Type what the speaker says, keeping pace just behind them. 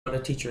The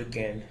teacher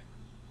again.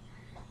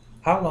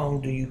 How long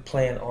do you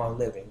plan on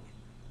living?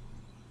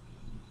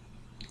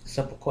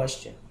 Simple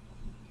question.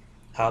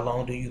 How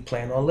long do you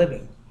plan on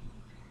living?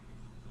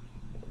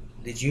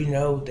 Did you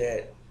know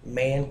that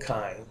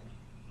mankind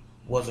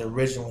was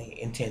originally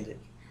intended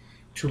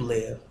to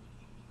live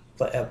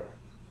forever?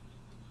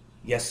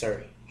 Yes,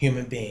 sir.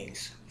 Human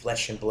beings,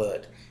 flesh and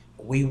blood.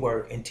 We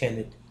were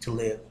intended to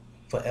live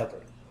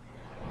forever.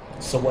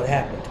 So what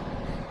happened?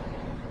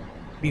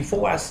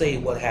 Before I say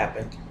what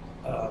happened,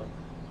 uh,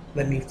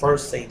 let me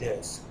first say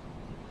this.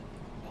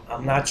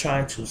 I'm not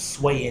trying to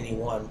sway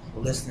anyone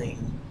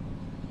listening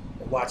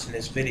or watching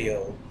this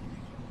video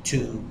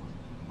to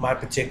my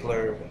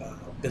particular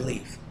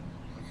belief.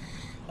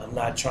 I'm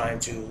not trying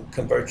to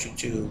convert you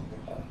to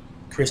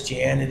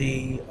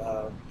Christianity,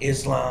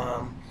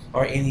 Islam,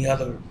 or any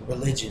other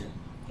religion,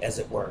 as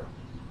it were.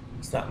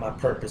 It's not my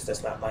purpose.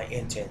 That's not my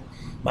intent.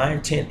 My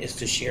intent is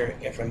to share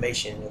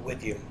information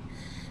with you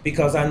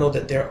because I know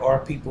that there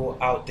are people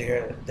out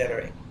there that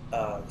are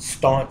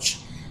staunch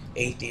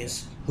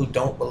atheists who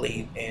don't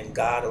believe in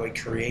God or a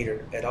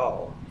creator at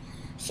all.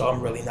 So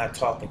I'm really not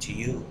talking to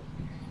you.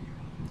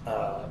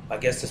 I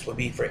guess this would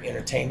be for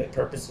entertainment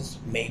purposes,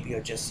 maybe,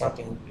 or just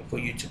something for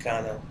you to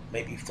kind of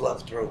maybe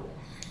fluff through.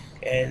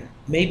 And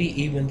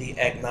maybe even the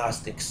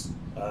agnostics,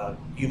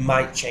 you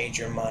might change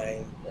your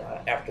mind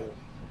after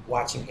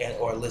watching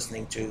or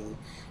listening to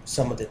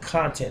some of the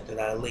content that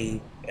I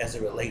leave as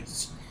it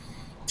relates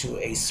to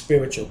a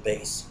spiritual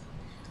base.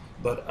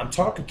 But I'm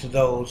talking to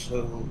those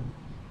who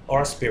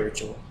are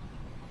spiritual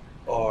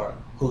or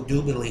who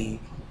do believe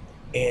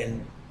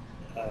in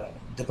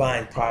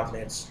divine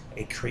providence,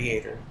 a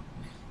creator.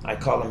 I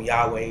call him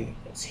Yahweh,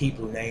 it's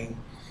Hebrew name,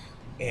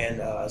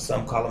 and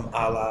some call him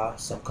Allah,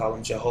 some call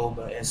him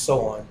Jehovah, and so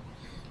on.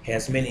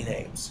 Has many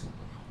names.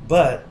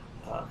 But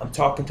I'm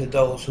talking to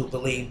those who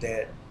believe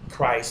that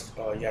Christ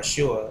or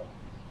Yeshua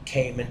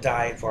came and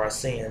died for our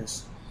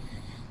sins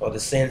or the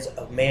sins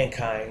of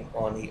mankind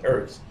on the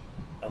earth.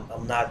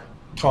 I'm not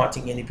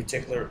taunting any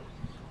particular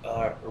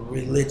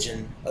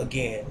religion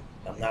again.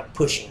 I'm not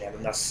pushing that.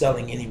 I'm not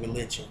selling any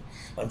religion.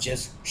 I'm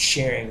just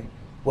sharing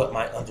what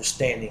my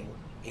understanding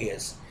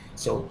is.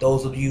 So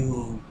those of you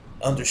who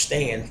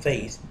understand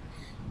faith,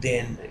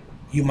 then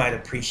you might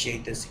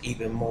appreciate this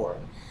even more.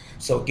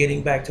 So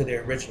getting back to the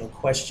original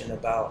question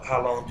about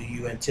how long do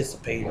you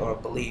anticipate or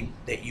believe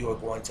that you are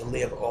going to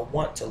live or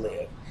want to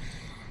live?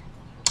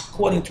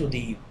 According to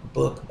the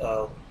book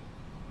of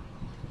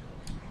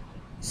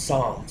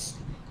Psalms,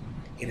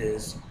 it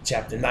is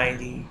chapter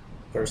 90,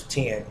 verse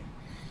 10.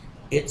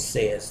 It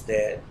says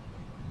that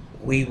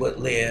we would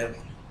live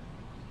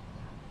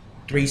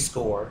three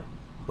score,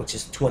 which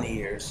is 20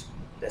 years.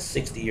 That's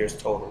 60 years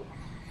total,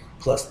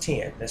 plus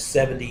 10. That's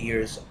 70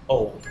 years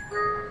old.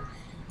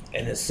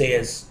 And it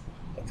says,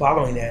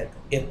 following that,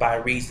 if by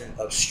reason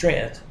of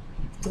strength,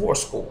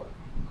 fourscore,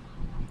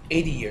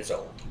 80 years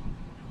old.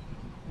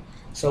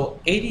 So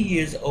 80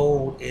 years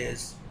old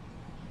is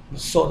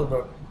sort of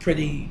a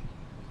pretty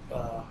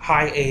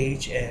high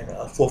age and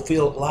a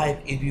fulfilled life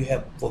if you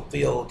have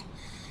fulfilled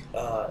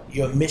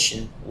your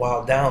mission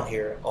while down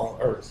here on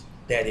earth.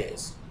 That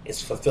is,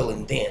 it's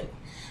fulfilling then,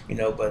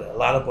 but a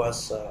lot of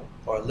us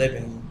are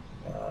living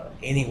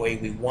any way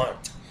we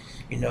want,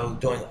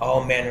 doing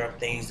all manner of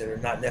things that are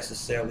not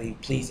necessarily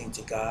pleasing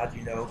to God.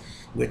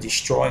 We're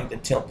destroying the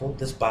temple,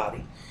 this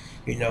body,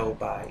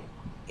 by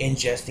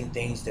ingesting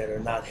things that are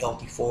not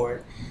healthy for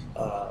it,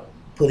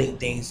 putting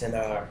things in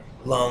our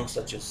lungs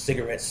such as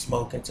cigarette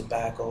smoke and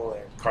tobacco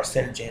and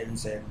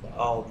carcinogens and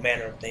all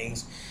manner of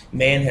things.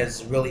 Man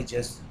has really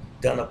just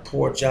done a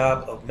poor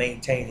job of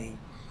maintaining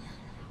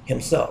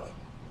himself.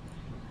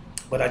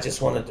 But I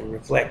just wanted to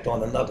reflect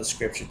on another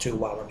scripture too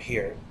while I'm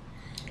here.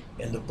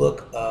 In the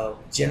book of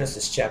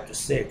Genesis chapter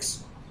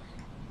 6,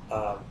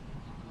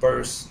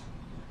 verse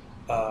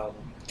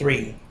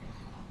 3,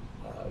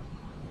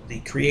 the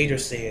Creator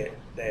said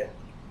that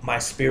my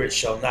spirit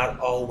shall not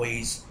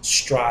always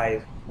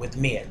strive with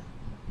men,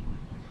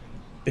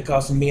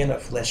 because men are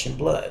flesh and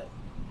blood.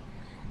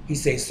 He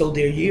says, so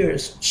their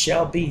years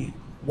shall be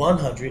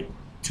 100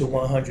 to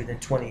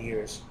 120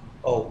 years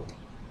old.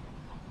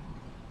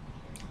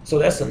 So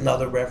that's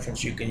another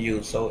reference you can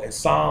use. So in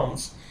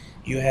Psalms,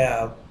 you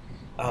have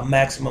a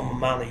maximum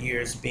amount of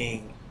years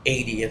being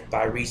 80 if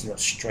by reason of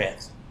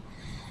strength.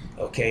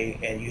 Okay,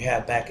 and you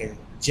have back in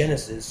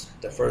Genesis,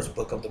 the first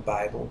book of the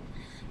Bible,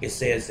 it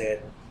says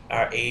that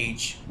our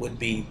age would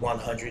be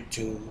 100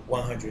 to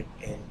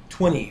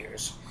 120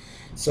 years.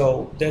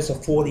 So there's a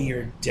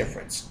 40-year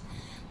difference.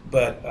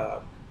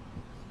 But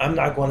I'm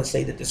not going to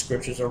say that the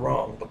scriptures are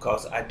wrong,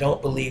 because I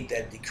don't believe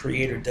that the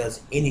Creator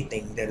does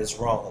anything that is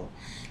wrong.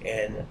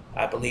 And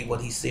I believe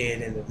what he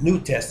said in the New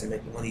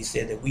Testament when he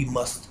said that we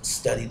must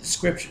study the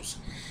scriptures.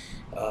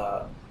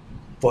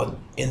 For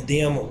in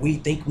them we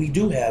think we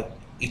do have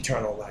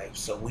eternal life.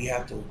 So we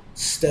have to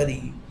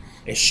study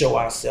and show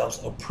ourselves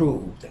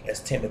approved, as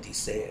Timothy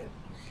said,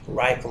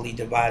 rightfully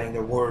dividing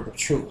the word of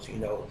truth,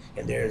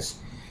 and there's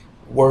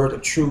word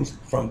of truth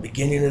from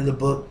beginning of the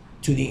book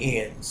to the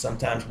end.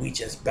 Sometimes we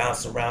just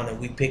bounce around and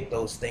we pick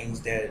those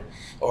things that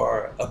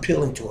are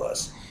appealing to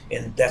us,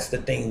 and that's the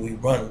thing we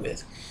run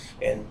with.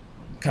 And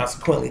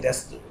consequently,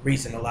 that's the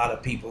reason a lot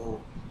of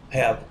people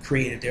have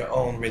created their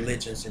own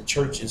religions and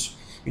churches,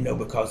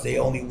 because they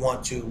only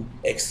want to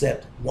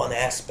accept one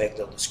aspect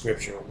of the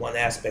scripture, one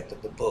aspect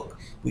of the book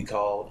we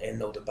call and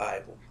know the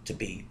Bible to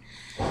be.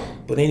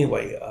 But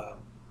anyway,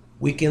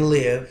 we can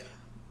live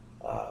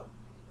uh,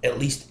 at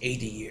least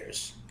 80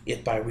 years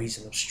if by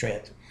reason of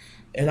strength.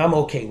 And I'm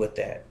okay with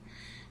that.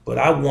 But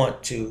I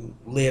want to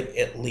live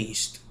at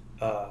least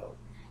 80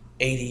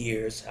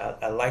 years.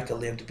 I like to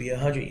live to be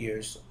 100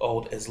 years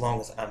old as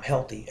long as I'm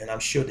healthy, and I'm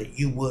sure that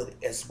you would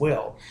as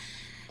well.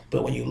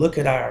 But when you look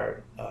at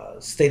our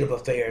state of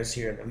affairs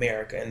here in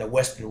America and the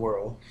Western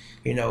world,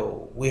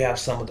 we have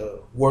some of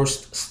the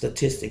worst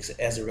statistics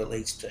as it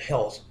relates to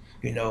health.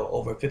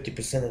 Over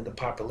 50% of the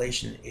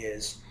population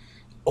is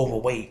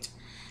overweight,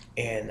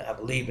 and I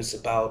believe it's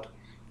about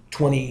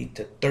 20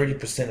 to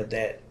 30% of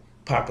that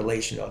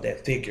population or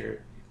that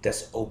figure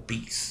that's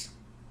obese,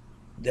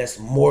 that's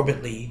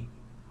morbidly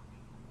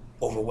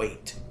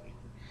overweight,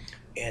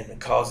 and it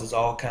causes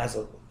all kinds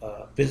of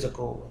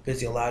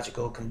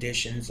physiological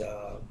conditions,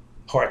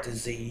 heart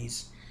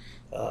disease,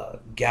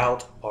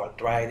 gout,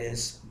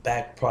 arthritis,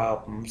 back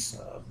problems,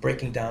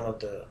 breaking down of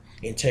the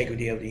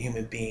integrity of the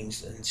human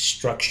beings and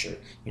structure,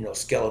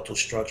 skeletal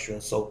structure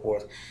and so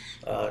forth,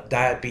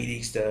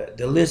 diabetes,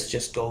 the list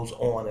just goes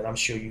on, and I'm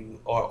sure you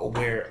are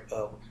aware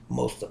of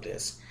most of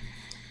this.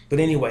 But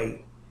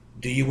anyway,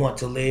 do you want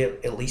to live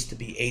at least to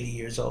be 80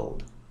 years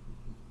old?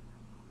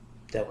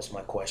 That was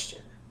my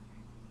question.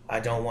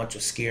 I don't want to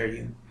scare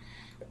you.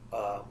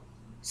 Uh,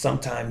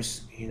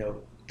 Sometimes,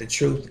 the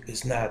truth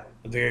is not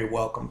very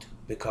welcomed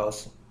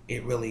because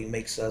it really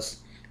makes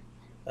us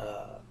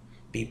uh,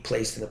 be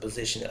placed in a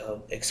position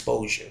of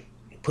exposure.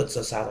 It puts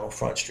us out on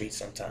Front Street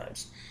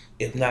sometimes,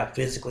 if not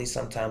physically,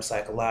 sometimes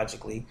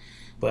psychologically.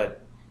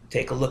 But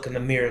take a look in the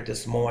mirror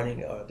this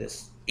morning or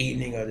this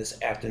evening or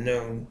this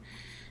afternoon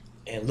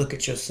and look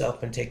at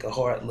yourself and take a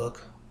hard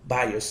look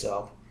by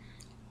yourself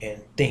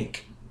and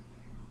think,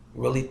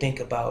 really think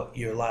about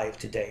your life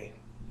today,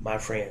 my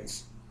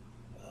friends,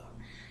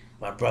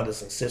 my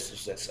brothers and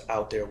sisters that's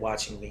out there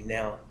watching me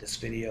now, this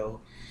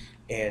video,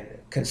 and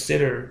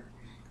consider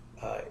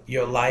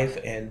your life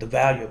and the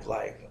value of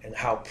life and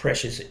how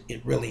precious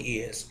it really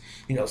is.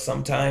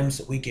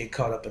 Sometimes we get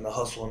caught up in the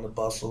hustle and the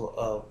bustle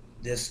of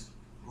this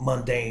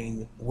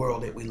mundane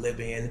world that we live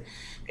in,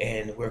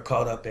 and we're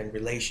caught up in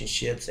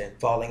relationships and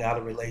falling out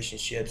of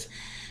relationships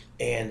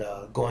and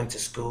going to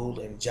school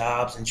and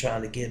jobs and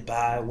trying to get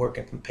by,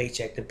 working from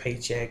paycheck to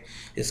paycheck,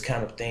 this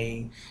kind of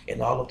thing,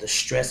 and all of the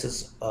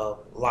stresses of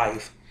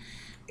life.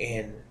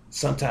 And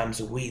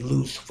sometimes we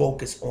lose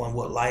focus on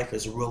what life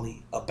is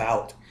really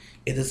about.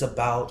 It is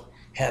about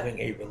having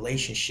a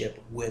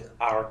relationship with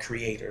our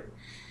Creator,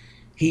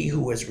 He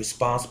who is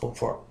responsible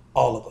for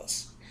all of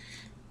us.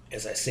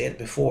 As I said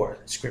before,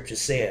 Scripture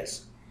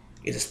says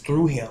it is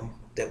through Him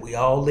that we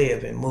all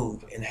live and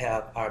move and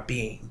have our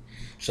being.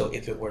 So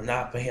if it were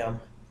not for Him,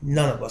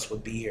 none of us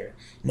would be here.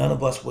 None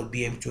of us would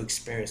be able to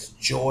experience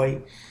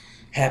joy,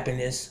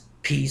 happiness,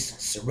 peace,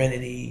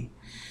 serenity,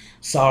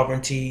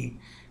 sovereignty,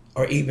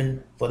 or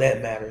even, for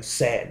that matter,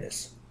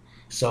 sadness.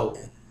 So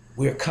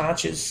we're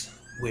conscious,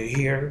 we're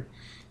here,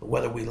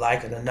 whether we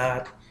like it or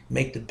not.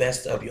 Make the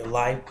best of your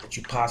life that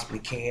you possibly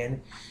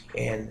can,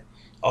 and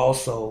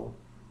also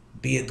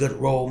be a good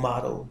role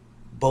model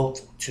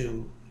both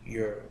to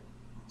your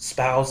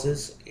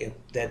spouses, if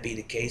that be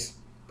the case,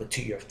 but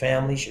to your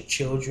families, your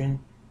children,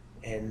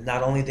 and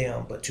not only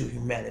them, but to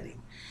humanity.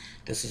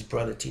 This is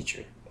Brother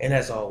Teacher, and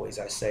as always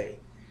I say,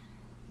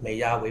 may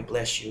Yahweh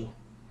bless you.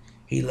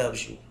 He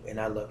loves you, and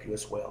I love you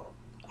as well.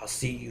 I'll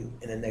see you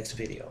in the next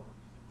video.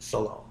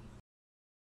 So long.